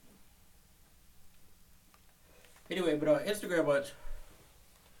 Anyway, but on Instagram, what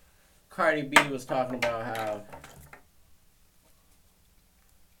Cardi B was talking about how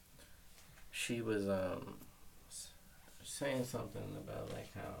she was saying something about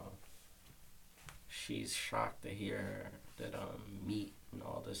like how she's shocked to hear that meat and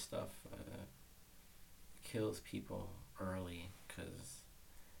all this stuff kills people early because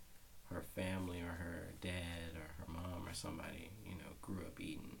her family or her dad or her mom or somebody grew up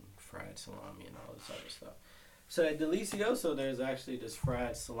eating fried salami and all this other stuff. So at Delicioso, there's actually this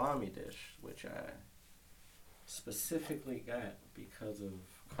fried salami dish, which I specifically got because of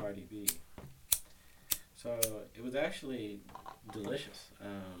Cardi B. So it was actually delicious.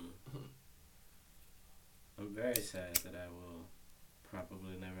 I'm very sad that I will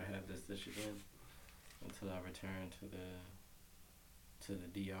probably never have this dish again until I return to the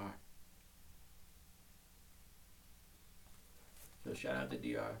DR. So shout out to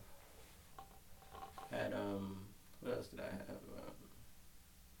DR. Had what else did I have?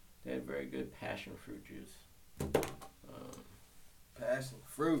 They had very good passion fruit juice. Passion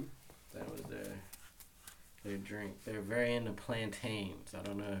fruit. That was their drink. They're very into plantains. I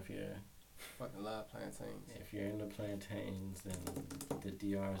don't know if you're Fucking love plantains. If you're into plantains, then the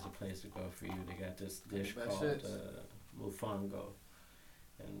DR is a place to go for you. They got this dish called mofongo,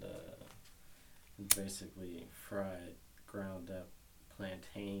 and it's basically fried, ground up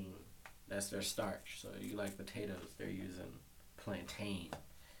plantain That's their starch. So you like potatoes, they're using plantain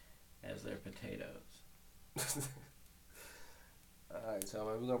as their potatoes. Alright, so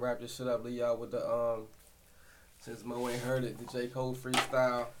man, we're gonna wrap this shit up. Leave y'all with the since Mo ain't heard it, the J. Cole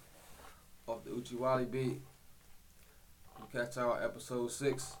freestyle off the Uchiwali beat. You catch y'all episode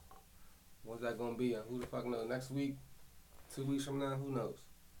 6. When's that gonna be? Who the fuck knows? Next week? 2 weeks from now? Who knows?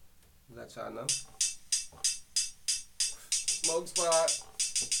 Let y'all know. Smoke spot.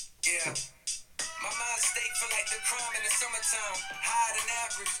 Yeah. My mind state feel like the crime in the summertime. Higher than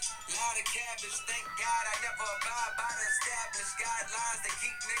average, lot of cabbage. Thank God I never abide by the established guidelines that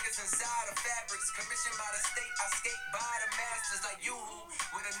keep niggas inside of fabrics. Commissioned by the state, I skate by the masters like you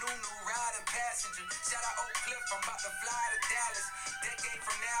with a new riding passenger. Shout out Oak Cliff, I'm about to fly to Dallas. Decade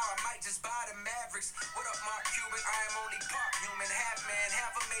from now, I might just buy the Mavericks. What up, Mark Cuban? I am only part human, half man,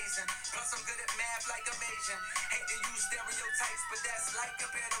 half amazing. Plus I'm good at math like I'm Asian. Hate to use stereotypes, but that's light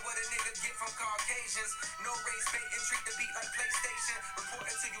compared to what a nigga get from Caucasians. No race bait and treat the beat like PlayStation.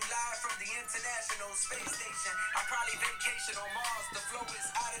 Reporting to you live from the International Space Station. I probably vacation on Mars. The flow is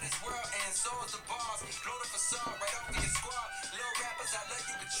out of this world and so is the bars. Blow the facade right over your squad. Little rappers, I love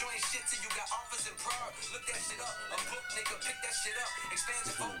you, but you ain't shit till you got offers in Prague. Look that shit up. A book, nigga, pick that shit up. Expand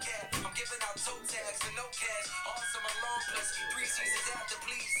your vocab. I'm giving out toe tags for no cash. Awesome alone plus 3 seasons after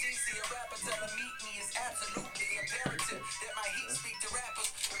please CC. A rapper tell him meet me is absolutely imperative that my heat speak to rappers.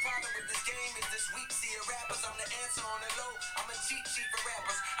 The problem with this game is this weak. See a rappers, I'm the answer on the low. I'm a cheat sheet for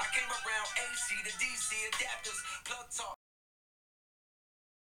rappers. I came around AC to DC adapters. Plug talk.